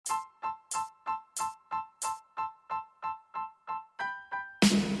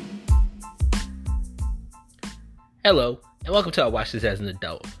Hello, and welcome to I Watch This As an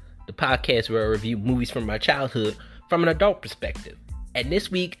Adult, the podcast where I review movies from my childhood from an adult perspective. And this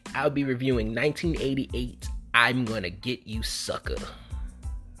week, I'll be reviewing 1988's I'm Gonna Get You, Sucka.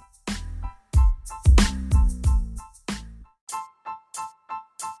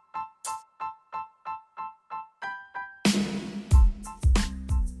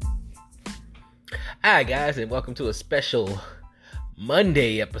 Hi guys, and welcome to a special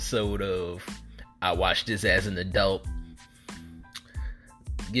Monday episode of I Watched This As an Adult.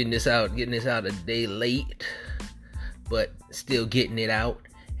 Getting this out a day late, but still getting it out.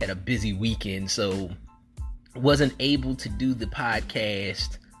 Had a busy weekend, so wasn't able to do the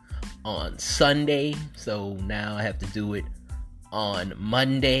podcast on Sunday, so now I have to do it on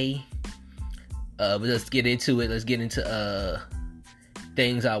Monday. But let's get into it. Let's get into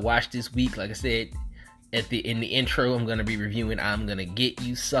things I watched this week. Like I said in the intro, I'm gonna be reviewing I'm Gonna Get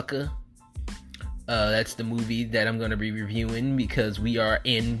You, Sucka. That's the movie that I'm going to be reviewing because we are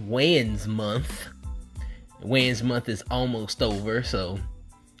in Wayans month. Wayans month is almost over, so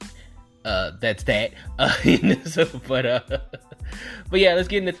that's that. But yeah, let's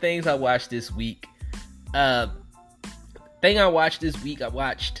get into things I watched this week. Thing I watched this week, I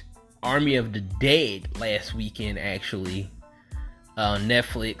watched Army of the Dead last weekend, actually. On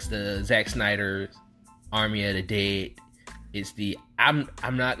Netflix, the Zack Snyder Army of the Dead. It's I'm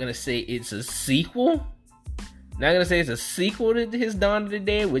not gonna say it's a sequel. Not gonna say it's a sequel to his Dawn of the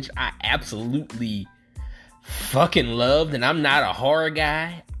Dead, which I absolutely fucking loved. And I'm not a horror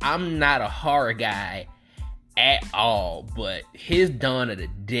guy. I'm not a horror guy at all. But his Dawn of the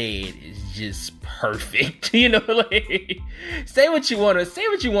Dead is just perfect. You know, like say what you want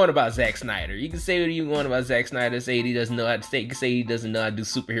about Zack Snyder. You can say what you want about Zack Snyder. Say he doesn't know how to say. You can say he doesn't know how to do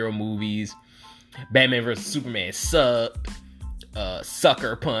superhero movies. Batman vs. Superman sucked.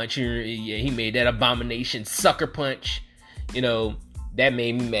 Sucker Punch. Yeah, he made that abomination. Sucker Punch. You know, that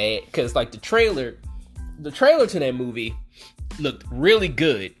made me mad. Because, like, the trailer to that movie looked really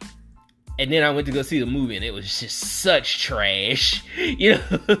good. And then I went to go see the movie, and it was just such trash. You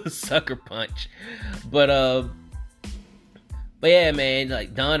know, Sucker Punch. But yeah, man,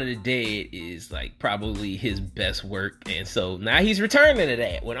 like, Dawn of the Dead is, like, probably his best work. And so now he's returning to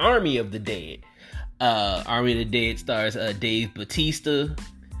that with Army of the Dead. Army of the Dead stars Dave Bautista.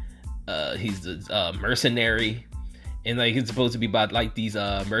 He's the mercenary, and like it's supposed to be about like these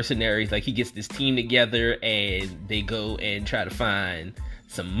mercenaries. Like he gets this team together and they go and try to find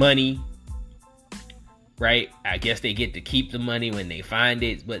some money. Right? I guess they get to keep the money when they find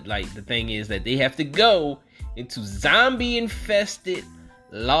it, but like the thing is that they have to go into zombie-infested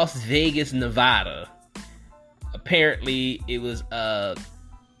Las Vegas, Nevada. Apparently, it was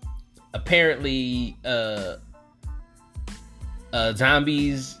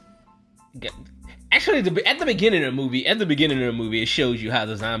zombies actually at the beginning of the movie it shows you how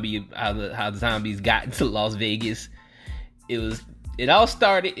the zombies got into Las Vegas. It all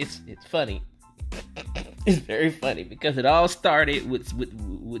started, it's funny. It's very funny because it all started with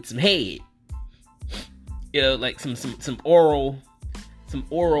some head. You know, like some oral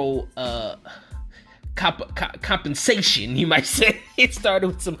compensation, you might say. It started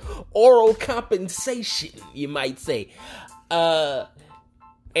with some oral compensation, you might say. And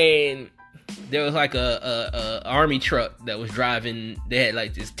there was like a army truck that was driving. They had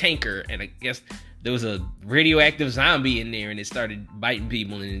like this tanker, and I guess there was a radioactive zombie in there, and it started biting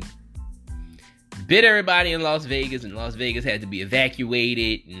people and bit everybody in Las Vegas, and Las Vegas had to be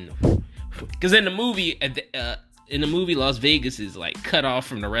evacuated. And because in the movie, Las Vegas is like cut off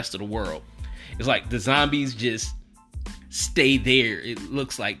from the rest of the world. It's like the zombies just stay there. It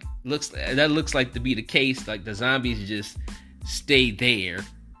looks like to be the case. Like the zombies just stay there.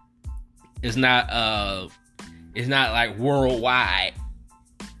 It's not like worldwide.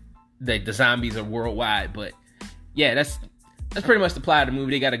 Like the zombies are worldwide, but yeah, that's pretty much the plot of the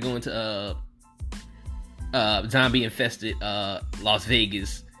movie. They got to go into zombie infested Las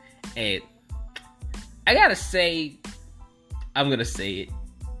Vegas, and I gotta say, I'm gonna say it.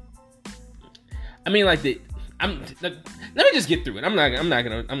 I mean, like let me just get through it. I'm not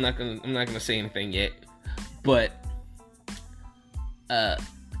gonna say anything yet. But for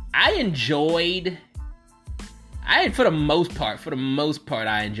the most part,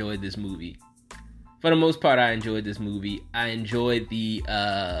 I enjoyed this movie. I enjoyed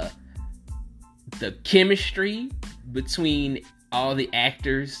the chemistry between all the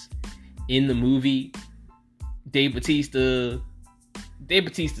actors in the movie. Dave Bautista's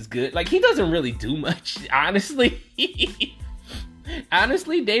good. Like, he doesn't really do much, honestly.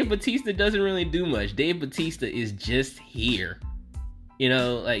 Dave Bautista doesn't really do much. Dave Bautista is just here. You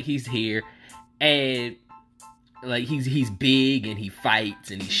know, like, he's here. And like he's big and he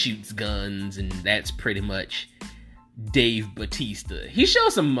fights and he shoots guns, and that's pretty much Dave Bautista. He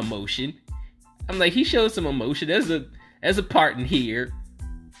shows some emotion. I'm like, he shows some emotion. There's a part in here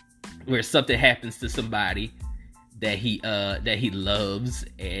where something happens to somebody that he loves,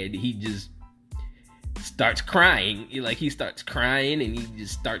 and he just starts crying. He starts crying and he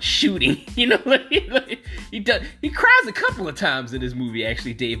just starts shooting. You know, he cries a couple of times in this movie.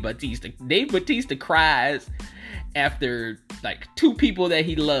 Actually, Dave Bautista cries after like two people that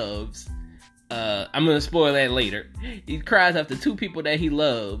he loves. I'm gonna spoil that later. He cries after two people that he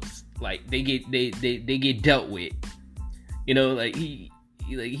loves. Like they get dealt with. You know, like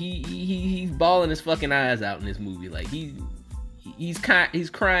he's bawling his fucking eyes out in this movie. Like he's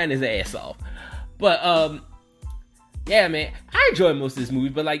crying his ass off. But yeah, man, I enjoyed most of this movie.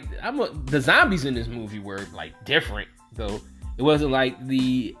 But like, the zombies in this movie were like different, though. It wasn't like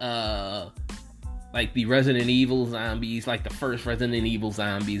the Resident Evil zombies, like the first Resident Evil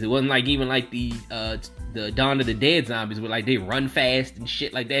zombies. It wasn't like even like the Dawn of the Dead zombies, where like they run fast and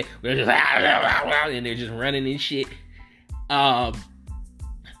shit like that. They're just and they're just running and shit.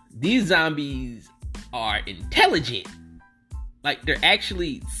 These zombies are intelligent. Like, they're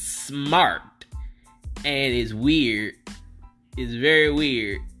actually smart. And it's weird. It's very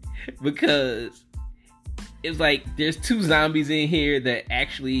weird. Because it's like there's two zombies in here that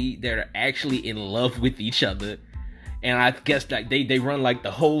are actually in love with each other. And I guess like they run like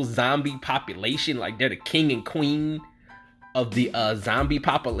the whole zombie population. Like, they're the king and queen of the zombie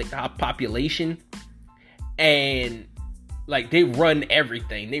population. And like, they run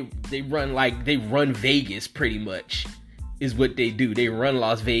everything. They run Vegas, pretty much, is what they do. They run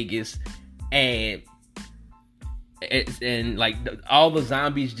Las Vegas, and like all the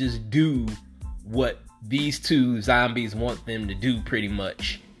zombies just do what these two zombies want them to do, pretty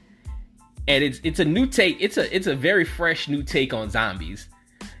much. And it's a new take. It's a very fresh new take on zombies.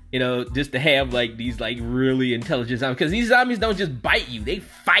 You know, just to have like these like really intelligent zombies, because these zombies don't just bite you; they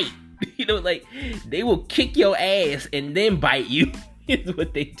fight. You know, like, they will kick your ass and then bite you. Is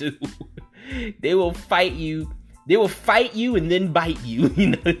what they do. They will fight you. They will fight you and then bite you. You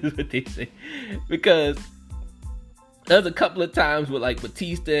know, is what they say. Because there's a couple of times with like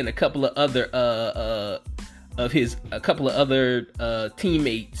Bautista and a couple of other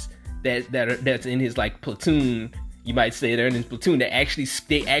teammates that's in his like platoon. You might say they're in his platoon that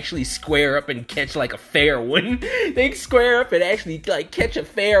they actually square up and catch like a fair one. They square up and actually like catch a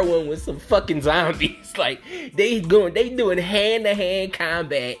fair one with some fucking zombies. Like, they doing hand-to-hand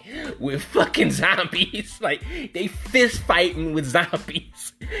combat with fucking zombies. Like, they fist fighting with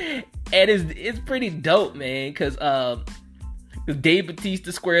zombies. And it's pretty dope, man, because Dave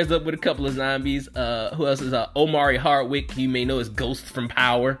Bautista squares up with a couple of zombies. Who else is Omari Hardwick? You may know as Ghost from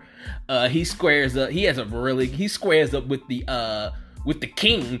Power. He squares up. He squares up with the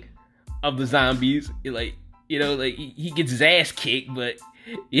king of the zombies. Like, you know, like he gets his ass kicked, but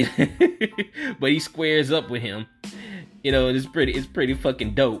but he squares up with him. You know, it's pretty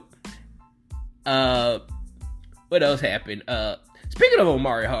fucking dope. What else happened? Speaking of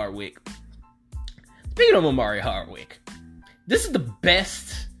Omari Hardwick, this is the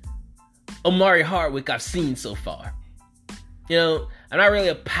best Omari Hardwick I've seen so far. You know, I'm not really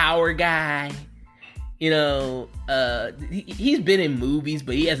a power guy. You know, he's been in movies,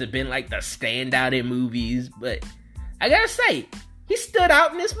 but he hasn't been like the standout in movies. But I gotta say, he stood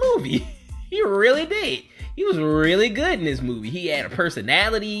out in this movie. He really did. He was really good in this movie. He had a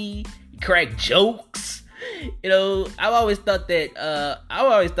personality. He cracked jokes. You know, I've always thought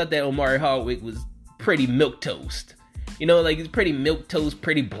that Omari Hardwick was pretty milquetoast. You know, like, he's pretty milquetoast,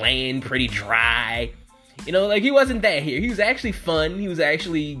 pretty bland, pretty dry. You know, like, he wasn't that here. He was actually fun. He was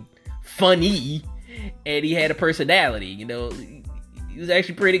actually funny. And he had a personality. You know, he was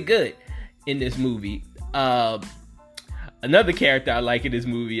actually pretty good in this movie. Another character I like in this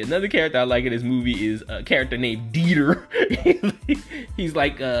movie is a character named Dieter. He's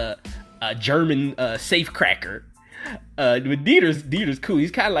like a German safecracker. But Dieter's cool.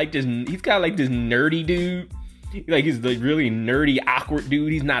 He's kind of like this nerdy dude. Like, he's the really nerdy, awkward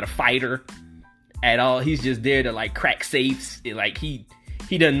dude. He's not a fighter at all. He's just there to like crack safes. Like, he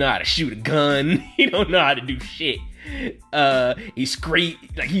doesn't know how to shoot a gun. He don't know how to do shit. He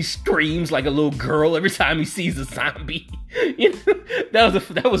screams like a little girl every time he sees a zombie. You know,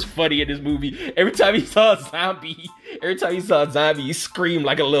 that was funny in this movie. Every time he saw a zombie, he screamed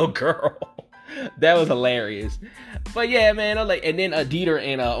like a little girl. That was hilarious. But yeah, man, and then Dieter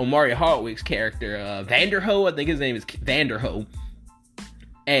and Omari Hardwick's character, Vanderho, I think his name is Vanderho.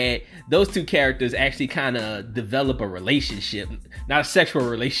 And those two characters actually kind of develop a relationship, not a sexual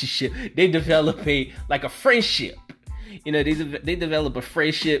relationship. They develop a friendship. You know, they develop a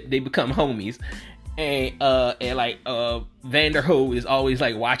friendship. They become homies. And Vanderhoof is always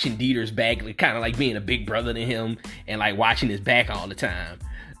like watching Dieter's back, like, kind of like being a big brother to him and like watching his back all the time.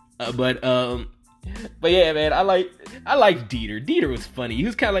 But yeah, man, I like Dieter. Dieter was funny. He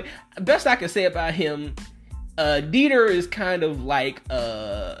was kind of like, best I can say about him. Dieter is kind of like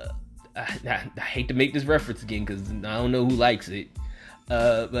I hate to make this reference again because I don't know who likes it.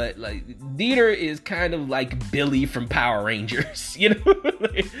 But like Dieter is kind of like Billy from Power Rangers, you know.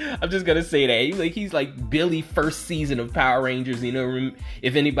 I'm just gonna say that he's like Billy first season of Power Rangers. You know,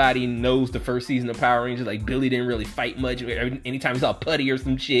 if anybody knows the first season of Power Rangers, like Billy didn't really fight much. Anytime he saw Putty or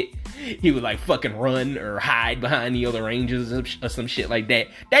some shit, he would like fucking run or hide behind the other Rangers or some shit like that.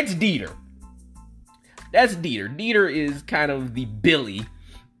 That's Dieter. Dieter is kind of the Billy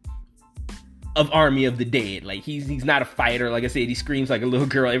of Army of the Dead. Like he's not a fighter. Like I said, he screams like a little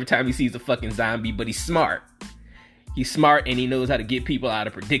girl every time he sees a fucking zombie, but he's smart. He's smart and he knows how to get people out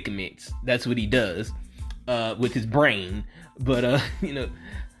of predicaments. That's what he does with his brain. But you know,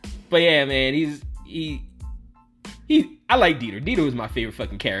 but yeah, man, I like Dieter. Dieter was my favorite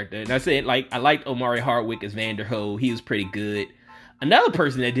fucking character. And I said, like, I liked Omari Hardwick as Vanderhoof. He was pretty good. Another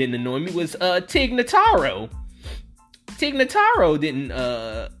person that didn't annoy me was Tig Notaro. Tig Notaro didn't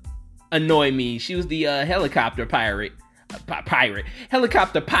annoy me. She was the helicopter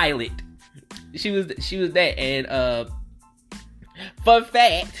helicopter pilot. She was that. And fun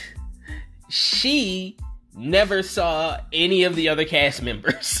fact, she never saw any of the other cast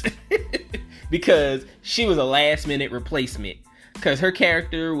members because she was a last minute replacement. Because her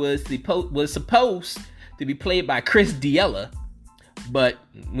character was supposed to be played by Chris D'Elia. But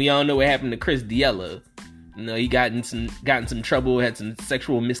we all know what happened to Chris D'Elia. You know, he got in some trouble, had some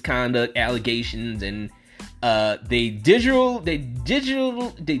sexual misconduct allegations, and they digitally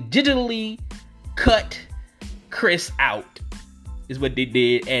cut Chris out, is what they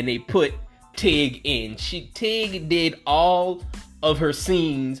did, and they put Tig in. Tig did all of her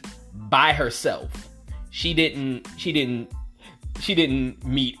scenes by herself. She didn't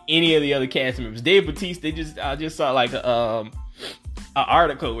meet any of the other cast members. Dave Bautista, I just saw like an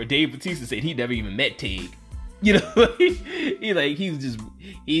article where Dave Bautista said he never even met Tig. You know,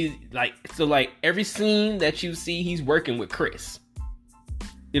 he's like every scene that you see, he's working with Chris.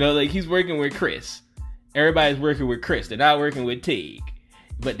 You know, like he's working with Chris. Everybody's working with Chris. They're not working with Tig.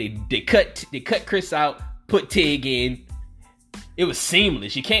 But they cut Chris out, put Tig in. It was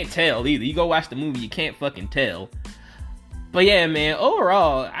seamless. You can't tell either. You go watch the movie, you can't fucking tell. But yeah, man,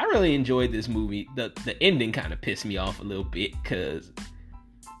 overall, I really enjoyed this movie. The ending kind of pissed me off a little bit because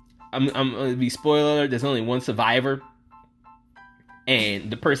I'm gonna be spoiler alert, there's only one survivor.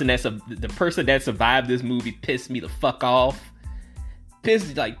 And the person that survived this movie pissed me the fuck off.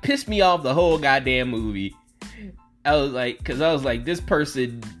 Pissed me off the whole goddamn movie. I was like, this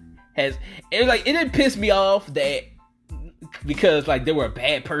person it didn't piss me off that because like they were a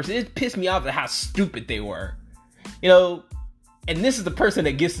bad person. It pissed me off at how stupid they were. You know, and this is the person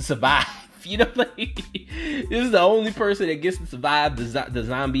that gets to survive. You know, like, this is the only person that gets to survive the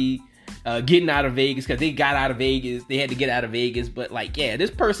zombie getting out of Vegas, because they got out of Vegas. They had to get out of Vegas, but like, yeah, this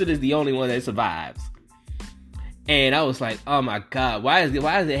person is the only one that survives. And I was like, oh my god, why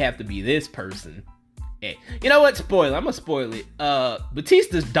does it have to be this person? Yeah. You know what? Spoiler. I'm gonna spoil it.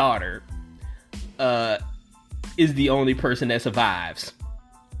 Batista's daughter is the only person that survives.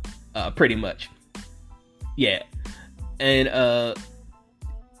 Pretty much. Yeah. And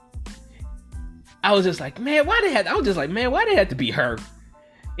I was just like, man, why did it have to be her?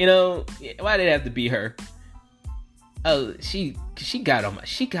 You know, why did it have to be her? Oh, she got on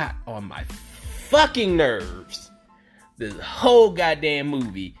my fucking nerves. The whole goddamn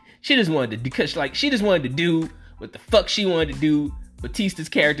movie. She just wanted to do what the fuck she wanted to do. Batista's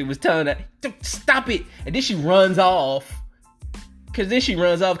character was telling her, stop it. And then she runs off. Because she's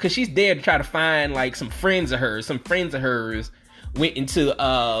there to try to find like some friends of hers. Some friends of hers went into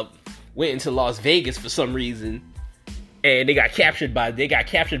Las Vegas for some reason, and they got captured by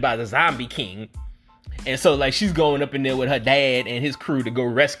the Zombie King. And so like she's going up in there with her dad and his crew to go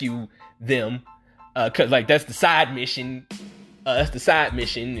rescue them, cause like that's the side mission.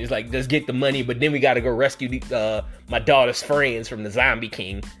 Is like, let's get the money, but then we got to go rescue my daughter's friends from the Zombie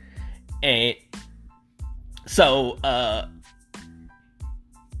King. And so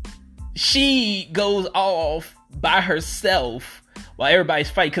she goes off by herself while everybody's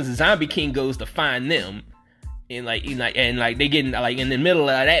fighting, because the Zombie King goes to find them. And they get in the middle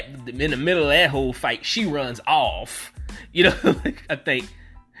of that whole fight, she runs off. You know, I think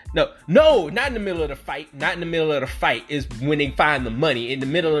No, not in the middle of the fight. Not in the middle of the fight is when they find the money. In the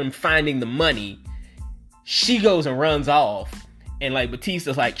middle of them finding the money, she goes and runs off. And like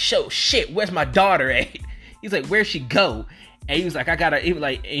Batista's like, shit, where's my daughter at? He's like, where'd she go? And he was like, I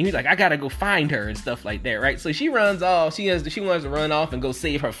gotta go find her and stuff like that, right? So she runs off. She wants to run off and go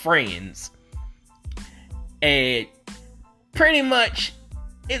save her friends. And pretty much,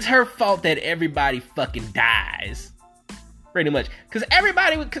 it's her fault that everybody fucking dies. Pretty much. Because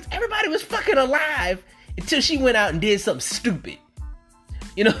everybody was fucking alive until she went out and did something stupid.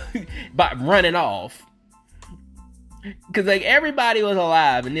 You know, by running off. Because, like, everybody was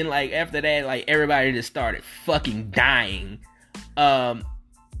alive. And then, like, after that, like, everybody just started fucking dying. What's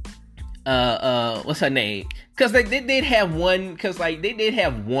her name? Because, like, they did have one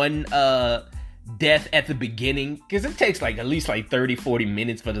death at the beginning. Because it takes, like, at least, like, 30, 40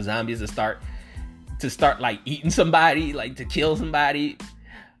 minutes for the zombies to start like eating somebody, like to kill somebody.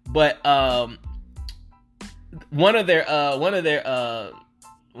 But one of their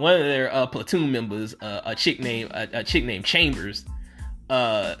platoon members, a chick named Chambers,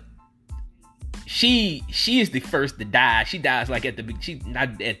 she is the first to die. She dies like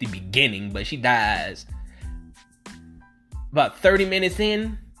not at the beginning, but she dies about 30 minutes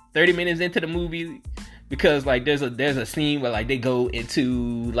into the movie, because like there's a scene where like they go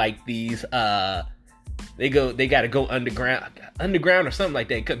into like these they gotta go underground or something like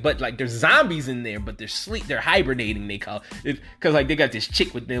that. But like there's zombies in there, but they're hibernating, they call it. Cause like they got this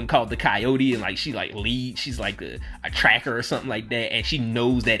chick with them called the Coyote, and like she like leads, she's like a tracker or something like that. And she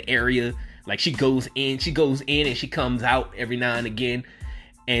knows that area. Like she goes in and she comes out every now and again.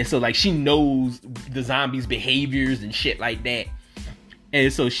 And so like she knows the zombies' behaviors and shit like that.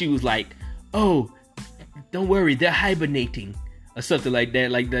 And so she was like, oh, don't worry, they're hibernating. Or something like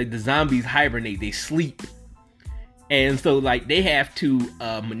that. Like the zombies hibernate, they sleep. And so like they have to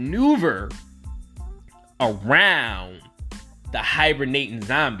maneuver around the hibernating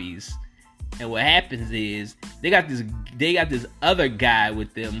zombies. And what happens is they got this other guy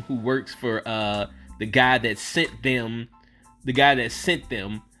with them who works for the guy that sent them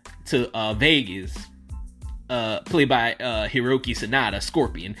to Vegas, played by Hiroki Sanada,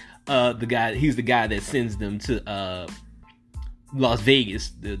 Scorpion. He's the guy that sends them to Las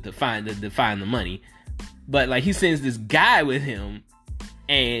Vegas to find the money. But like he sends this guy with him,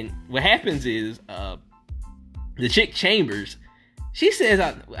 and what happens is the chick Chambers, she says,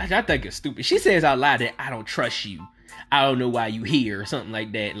 I think it's stupid, she says out loud that I don't trust you, I don't know why you here, or something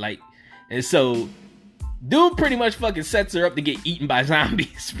like that. Like, and so dude pretty much fucking sets her up to get eaten by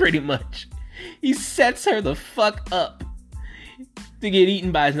zombies. Pretty much he sets her the fuck up to get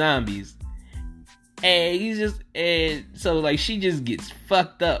eaten by zombies. And so like she just gets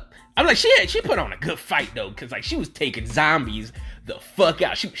fucked up. I'm like, she put on a good fight though, because like she was taking zombies the fuck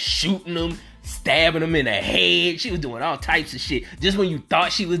out. She was shooting them, stabbing them in the head. She was doing all types of shit. Just when you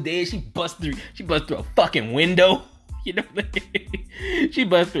thought she was dead, she bust through a fucking window. You know, she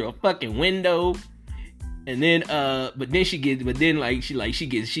bust through a fucking window. And then she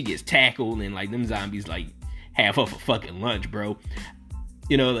gets tackled, and like them zombies like have her for fucking lunch, bro.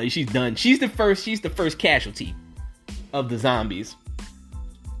 You know, like she's done. She's the first casualty of the zombies.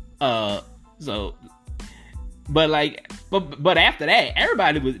 But after that,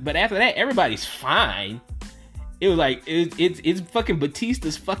 everybody's fine. It was like it's fucking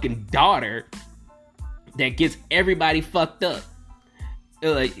Batista's fucking daughter that gets everybody fucked up.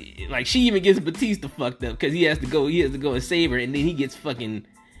 Like she even gets Batista fucked up because he has to go and save her, and then he gets fucking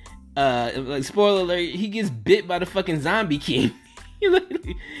like spoiler alert, he gets bit by the fucking zombie king.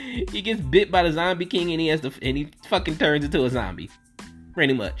 He gets bit by the zombie king, and he fucking turns into a zombie,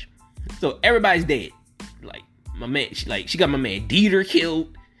 pretty much. So everybody's dead. Like my man, she got my man Dieter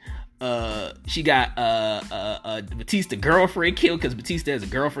killed. She got Batista girlfriend killed, because Batista has a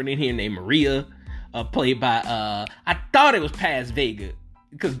girlfriend in here named Maria, played by I thought it was Paz Vega,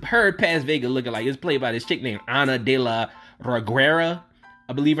 because her Paz Vega looking like it's played by this chick named Ana de la Reguera,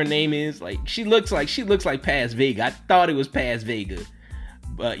 I believe her name is. Like she looks like Paz Vega. I thought it was Paz Vega,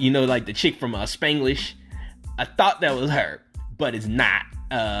 but you know, like the chick from Spanglish. I thought that was her, but it's not.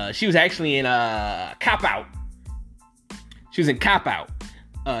 She was actually in Cop Out. She was in Cop Out.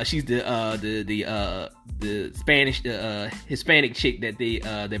 She's the Spanish Hispanic chick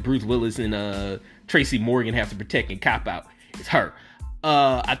that Bruce Willis and Tracy Morgan have to protect in Cop Out. It's her.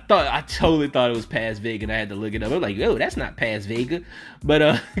 I totally thought it was Paz Vega, and I had to look it up. I was like, oh, that's not Paz Vega,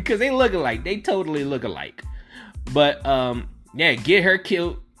 but because they look alike, they totally look alike. But yeah, get her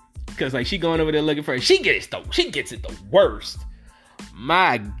killed, because like she going over there looking for her. She gets it the worst.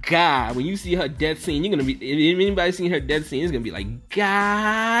 My God, when you see her death scene, you're gonna be. If anybody seen her death scene, it's gonna be like,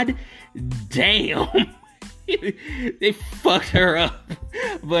 God damn, they fucked her up.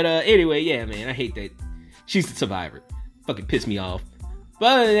 But anyway, yeah, man, I hate that. She's the survivor. Fucking pissed me off. But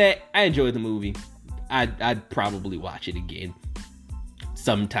other than that, I enjoyed the movie. I'd probably watch it again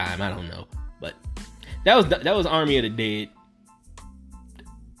sometime. I don't know, but that was Army of the Dead.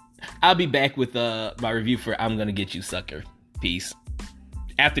 I'll be back with my review for I'm Gonna Get You, Sucker. Peace.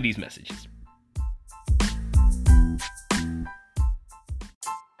 After these messages.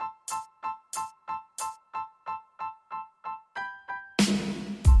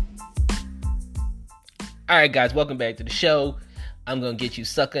 Alright guys, welcome back to the show. I'm Gonna Get You,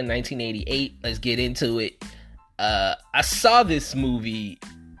 Sucker, 1988. Let's get into it. I saw this movie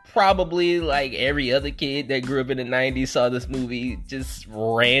probably like every other kid that grew up in the 90s saw this movie just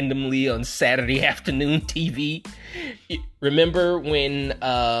randomly on Saturday afternoon TV. Remember when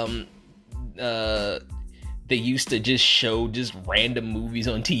they used to just show just random movies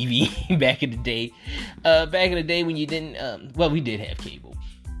on TV back in the day? Back in the day when you didn't, well, we did have cable.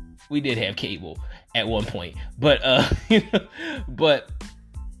 We did have cable at one point, but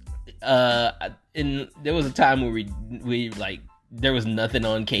and there was a time where we like, there was nothing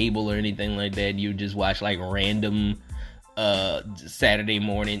on cable or anything like that. You just watch like random Saturday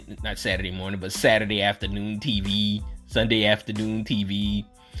afternoon TV, Sunday afternoon TV.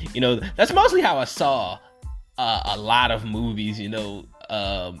 You know, that's mostly how I saw a lot of movies, you know,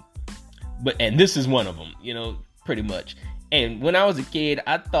 and this is one of them, you know, pretty much. And when I was a kid,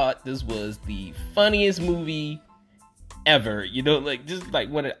 I thought this was the funniest movie ever, you know, like just like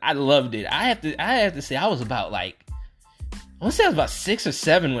when I loved it. I have to say I was about like, I want to say I was about 6 or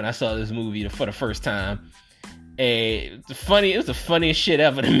 7 when I saw this movie for the first time. And it was the funniest shit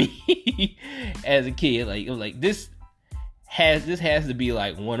ever to me as a kid. Like, it was like, this has to be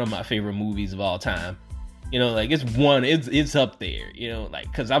like one of my favorite movies of all time. You know, like it's up there, you know,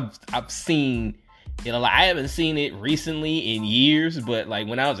 like, cause I've seen, you know, like I haven't seen it recently in years, but like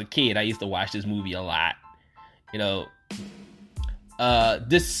when I was a kid, I used to watch this movie a lot, you know.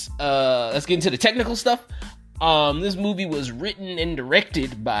 Let's get into the technical stuff. This movie was written and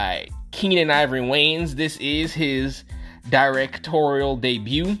directed by Keenan Ivory Wayans. This is his directorial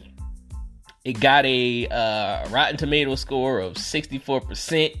debut. It got a Rotten Tomatoes score of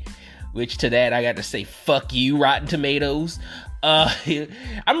 64%, which to that I got to say, fuck you, Rotten Tomatoes.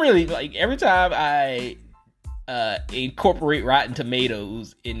 I'm really, like, every time I incorporate Rotten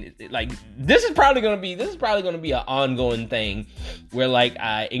Tomatoes in, like, this is probably gonna be an ongoing thing where, like,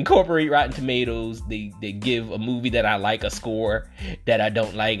 I incorporate Rotten Tomatoes. They give a movie that I like a score that I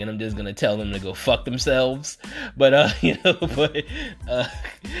don't like, and I'm just gonna tell them to go fuck themselves. But you know,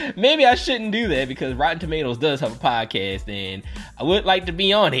 maybe I shouldn't do that because Rotten Tomatoes does have a podcast, and I would like to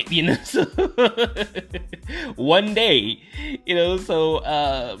be on it, you know. So one day, you know.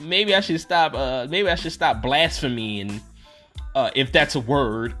 So maybe I should stop blasphemy and if that's a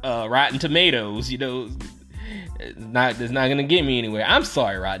word, Rotten Tomatoes, you know, it's not gonna get me anywhere. I'm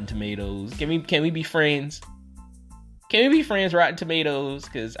sorry, Rotten Tomatoes. Can we be friends? Can we be friends, Rotten Tomatoes?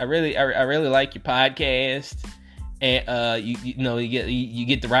 Because I really like your podcast, and you know, you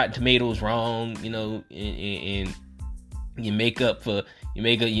get the Rotten Tomatoes wrong, you know, and you make up for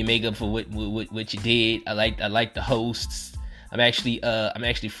what you did. I like the hosts. I'm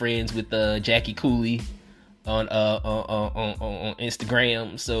actually friends with Jackie Cooley on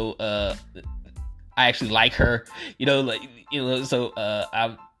Instagram, so I actually like her, you know, like, you know, so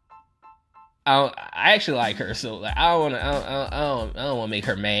I actually like her, so like I don't want to make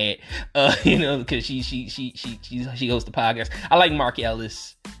her mad, you know, because she hosts the podcast. I like Mark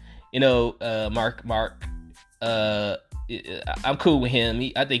Ellis, you know, Mark. I'm cool with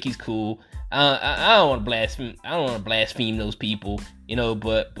him. I think he's cool. I don't want to blaspheme. I don't want to blaspheme those people, you know.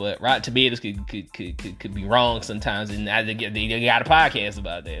 But Rotten Tomatoes could be wrong sometimes, and they got a podcast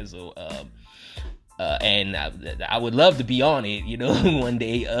about that. So and I would love to be on it, you know, one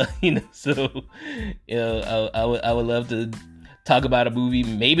day. You know, so you know, I would love to talk about a movie.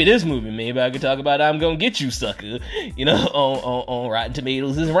 Maybe this movie. Maybe I could talk about I'm Gonna Get You, Sucker. You know, on Rotten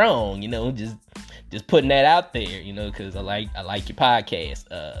Tomatoes is wrong. You know, just putting that out there. You know, because I like your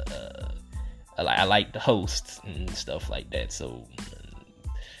podcast. I like the hosts and stuff like that. So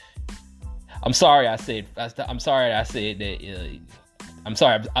I'm sorry I said that. I'm sorry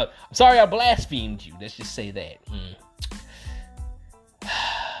I blasphemed you. Let's just say that.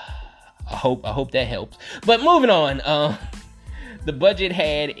 I hope that helps. But moving on. The budget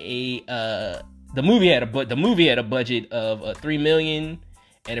had the movie had a budget of $3 million,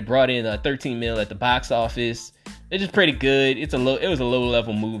 and it brought in $13 million at the box office. It's just pretty good. It was a low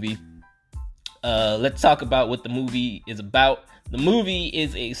level movie. Let's talk about what the movie is about. The movie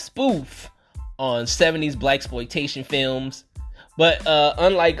is a spoof on 70s blaxploitation films. But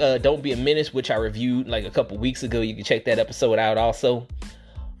unlike Don't Be a Menace, which I reviewed like a couple weeks ago, you can check that episode out also.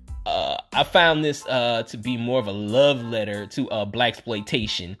 I found this to be more of a love letter to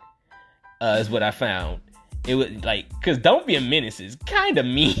blaxploitation, is what I found. It was like, because Don't Be a Menace is kind of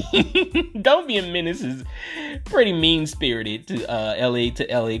mean. Don't Be a Menace is pretty mean-spirited to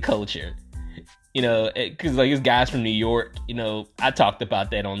LA culture. You know, because like it's guys from New York. You know, I talked about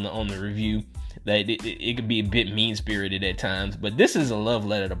that on the review, that it could be a bit mean-spirited at times. But this is a love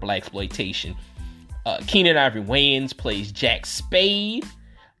letter to blaxploitation. Keenan Ivory Wayans plays Jack Spade,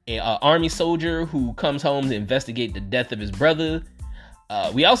 an army soldier who comes home to investigate the death of his brother.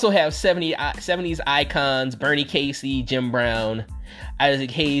 We also have 70s icons Bernie Casey, Jim Brown,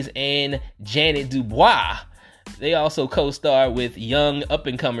 Isaac Hayes, and Janet Dubois. They also co-star with young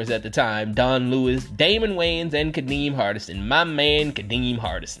up-and-comers at the time, Don Lewis, Damon Wayans, and Kadeem Hardison. My man, Kadeem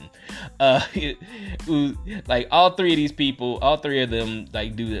Hardison. Like, all three of these people, all three of them,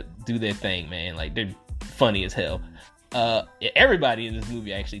 like, do their thing, man. Like, they're funny as hell. Everybody in this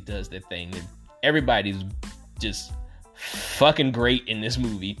movie actually does their thing. Everybody's just fucking great in this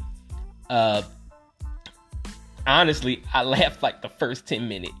movie. Honestly, I laughed like the first 10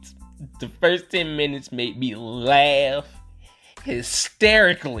 minutes. The first 10 minutes made me laugh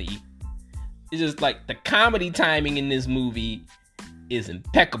hysterically. It's just like the comedy timing in this movie is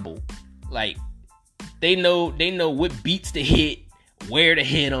impeccable. Like, they know what beats to hit, where to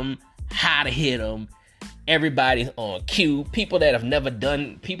hit them, how to hit them. Everybody's on cue. People that have never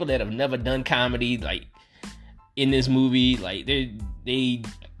done comedy, like, in this movie, like, they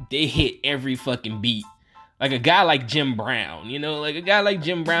hit every fucking beat. Like a guy like Jim Brown, you know, like a guy like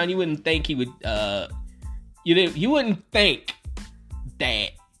Jim Brown, you wouldn't think he would, you wouldn't think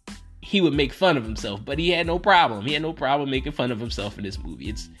that he would make fun of himself, but he had no problem. He had no problem making fun of himself in this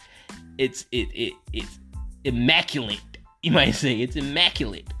movie. It's immaculate. You might say it's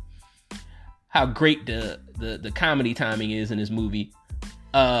immaculate how great the comedy timing is in this movie.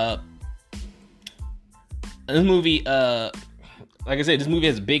 Like I said, this movie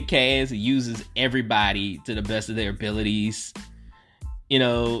has a big cast. It uses everybody to the best of their abilities. You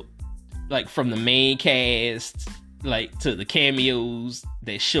know, like from the main cast, like to the cameos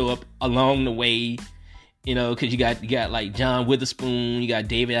that show up along the way. You know, because you got like John Witherspoon, you got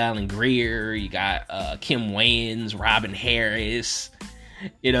David Allen Greer, you got Kim Wayans, Robin Harris.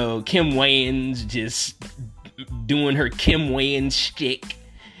 You know, Kim Wayans just doing her Kim Wayans shtick.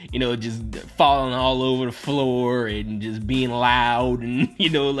 You know, just falling all over the floor and just being loud, and you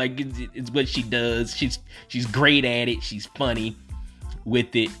know, like it's what she does. She's great at it. She's funny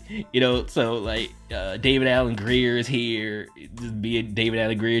with it. You know, so like David Allen Greer is here. Just being David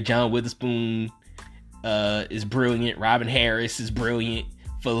Allen Greer. John Witherspoon is brilliant. Robin Harris is brilliant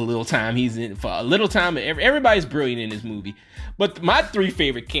for the little time he's in. For a little time, everybody's brilliant in this movie. But my three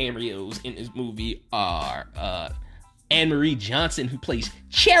favorite cameos in this movie are Anne-Marie Johnson, who plays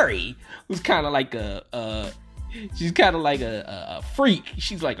Cherry, who's kind of like a freak.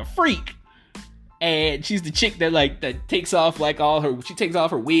 She's like a freak, and she's the chick that takes off she takes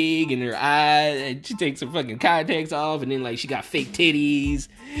off her wig and her eyes, and she takes her fucking contacts off, and then like she got fake titties,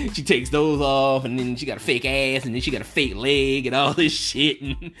 she takes those off, and then she got a fake ass, and then she got a fake leg, and all this shit.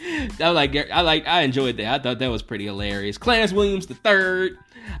 And I enjoyed that. I thought that was pretty hilarious. Clarence Williams III,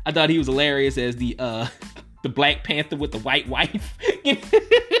 I thought he was hilarious as the Black Panther with the white wife.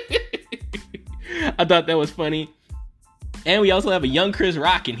 I thought that was funny. And we also have a young Chris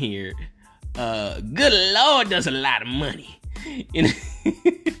Rock in here. Good Lord, does a lot of money. You know?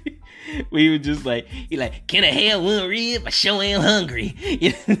 We were just like, can I have one rib? I sure am hungry.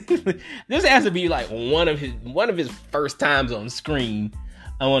 You know? This has to be like one of his first times on screen,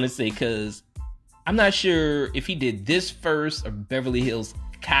 I want to say, because I'm not sure if he did this first or Beverly Hills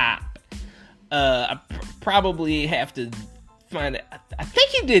Cop. I probably have to find it. I think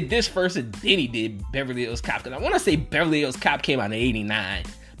he did this first and then he did Beverly Hills Cop. Because I want to say Beverly Hills Cop came out in 89.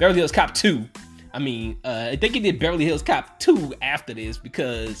 Beverly Hills Cop 2. I think he did Beverly Hills Cop 2 after this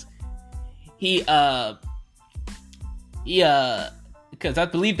because because I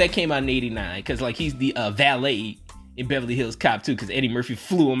believe that came out in 89. Because like he's the valet in Beverly Hills Cop 2 because Eddie Murphy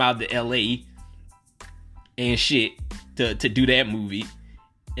flew him out to LA and shit to do that movie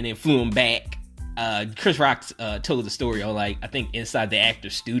and then flew him back. Chris Rock told the story on I think Inside the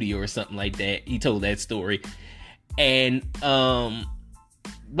Actor's Studio or something like that. He told that story. And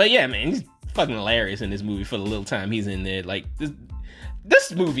but yeah, man, he's fucking hilarious in this movie for the little time he's in there. Like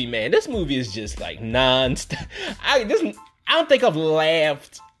this movie, man, this movie is just like non-stop. I don't think I've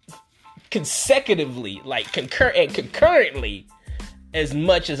laughed consecutively, like concurrently, as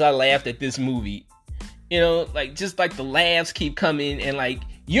much as I laughed at this movie. You know, like, just like the laughs keep coming, and like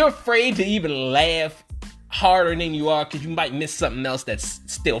you're afraid to even laugh harder than you are because you might miss something else that's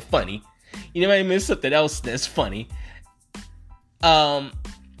still funny. You might miss something else that's funny. But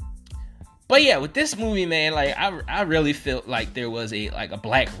yeah, with this movie, man, like I really felt like there was a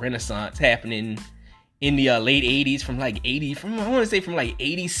black renaissance happening in the late 80s, from like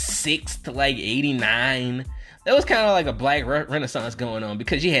 86 to like 89. That was kind of like a black renaissance going on,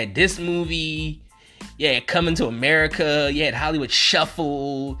 because you had this movie, you had Coming to America, you had Hollywood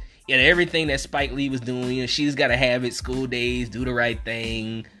Shuffle, you had everything that Spike Lee was doing. You know, She's Gotta Have It, School Days, Do the Right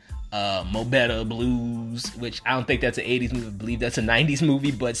Thing, Mo Better Blues, which I don't think that's an 80s movie, I believe that's a 90s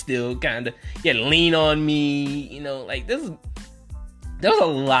movie, but still kind of, yeah, Lean on Me, you know, like there was a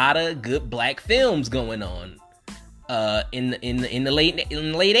lot of good black films going on in the late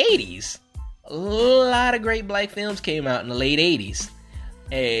 80s. A lot of great black films came out in the late 80s.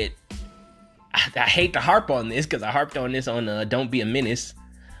 And I hate to harp on this, because I harped on this on Don't Be a Menace.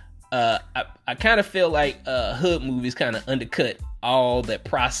 I kind of feel like hood movies kind of undercut all that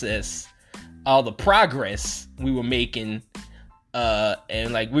process, all the progress we were making,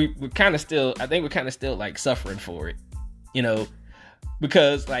 and like we're kind of still, I think we're kind of still like suffering for it, you know,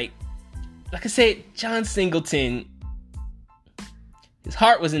 because like I said, John Singleton, his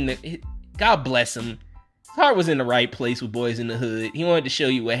heart was in the, God bless him, his heart was in the right place with Boys in the Hood. He wanted to show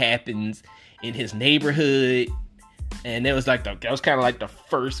you what happens in his neighborhood, and that was kind of like the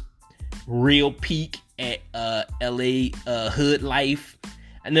first real peak at LA hood life.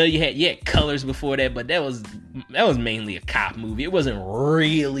 I know you had Colors before that, but that was mainly a cop movie. It wasn't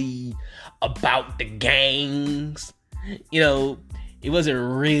really about the gangs, you know. It wasn't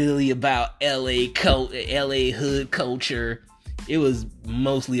really about LA hood culture. It was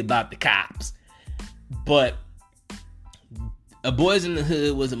mostly about the cops. But A Boys in the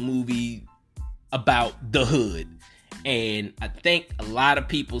Hood was a movie about the hood. And I think a lot of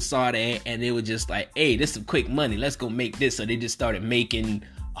people saw that and they were just like, hey, this is some quick money. Let's go make this. So they just started making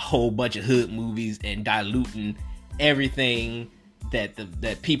a whole bunch of hood movies and diluting everything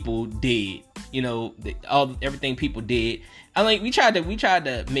that people did. You know, everything people did. I mean, we tried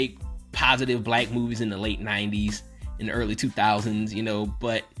to make positive black movies in the late 90s, in the early 2000s, you know,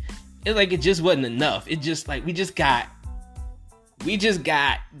 but it just wasn't enough. It just like we just got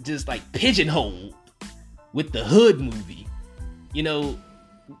pigeonholed with the hood movie, you know,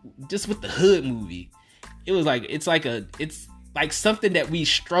 just with the hood movie. It was like, it's like something that we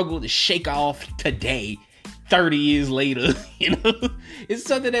struggle to shake off today, 30 years later, you know. It's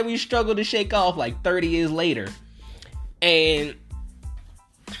something that we struggle to shake off like 30 years later. And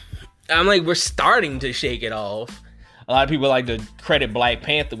I'm like, we're starting to shake it off. A lot of people like to credit Black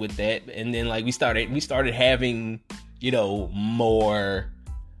Panther with that. And then like we started having, you know, more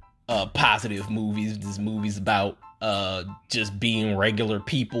positive movies. These movies about just being regular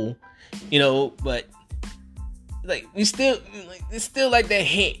people, you know, but like it's still like that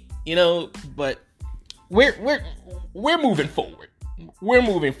hit, you know, but we're moving forward. We're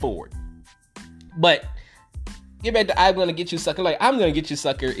moving forward. But get back to I'm Gonna Get You Sucker. Like, I'm Gonna Get You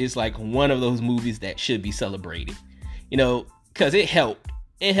Sucker is like one of those movies that should be celebrated, you know, because it helped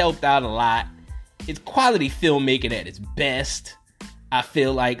out a lot. It's quality filmmaking at its best. I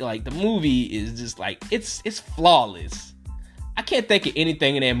feel like the movie is just like, it's flawless. I can't think of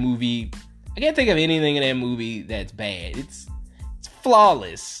anything in that movie. I can't think of anything in that movie that's bad. It's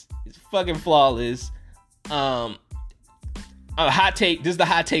flawless. It's fucking flawless. A hot take. This is the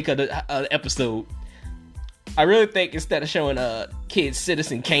hot take of the episode. I really think instead of showing kids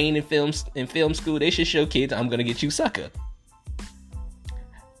Citizen Kane in film school, they should show kids I'm Gonna Get You Sucker.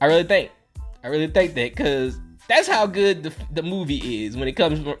 I really think that, because that's how good the movie is when it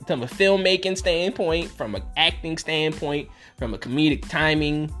comes from a filmmaking standpoint, from an acting standpoint, from a comedic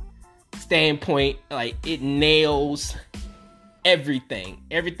timing standpoint. Like, it nails everything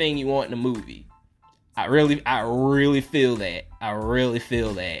you want in a movie. I really feel that.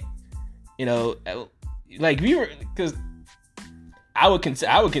 You know, like because I would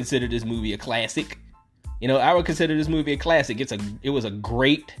consider this movie a classic. You know, I would consider this movie a classic. It was a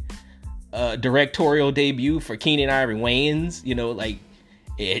great directorial debut for Keenan Ivory Wayans. You know, like,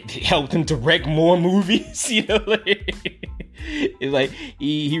 it helped him direct more movies. You know, it's like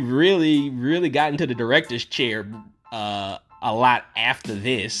he really got into the director's chair a lot after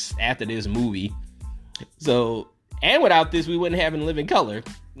this movie. So, and without this, we wouldn't have In Living Color.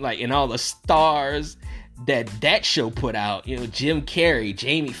 Like, and all the stars that show put out. You know, Jim Carrey,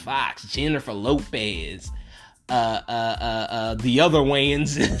 Jamie Foxx, Jennifer Lopez, the other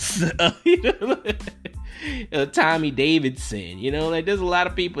Wayans, Tommy Davidson. You know, like there's a lot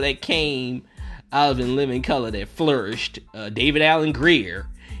of people that came out of In Living Color that flourished. David Allen Greer.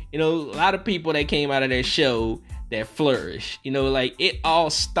 You know, a lot of people that came out of that show that flourished. You know, like it all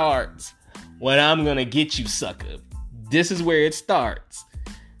starts when I'm gonna get you, sucker. This is where it starts.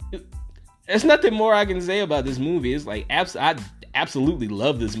 There's nothing more I can say about this movie. It's like, I absolutely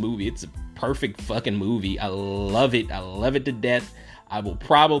love this movie. It's a perfect fucking movie. I love it. I love it to death. I will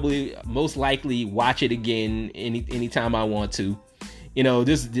probably, most likely, watch it again anytime I want to. You know,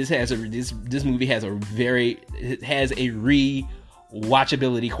 this movie has a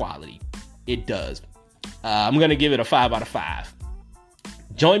rewatchability quality. It does. I'm gonna give it a 5 out of 5.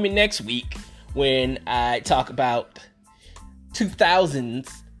 Join me next week when I talk about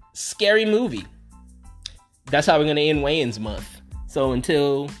 2000's scary movie. That's how we're going to end Wayans month. So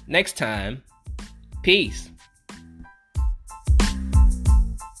until next time, peace.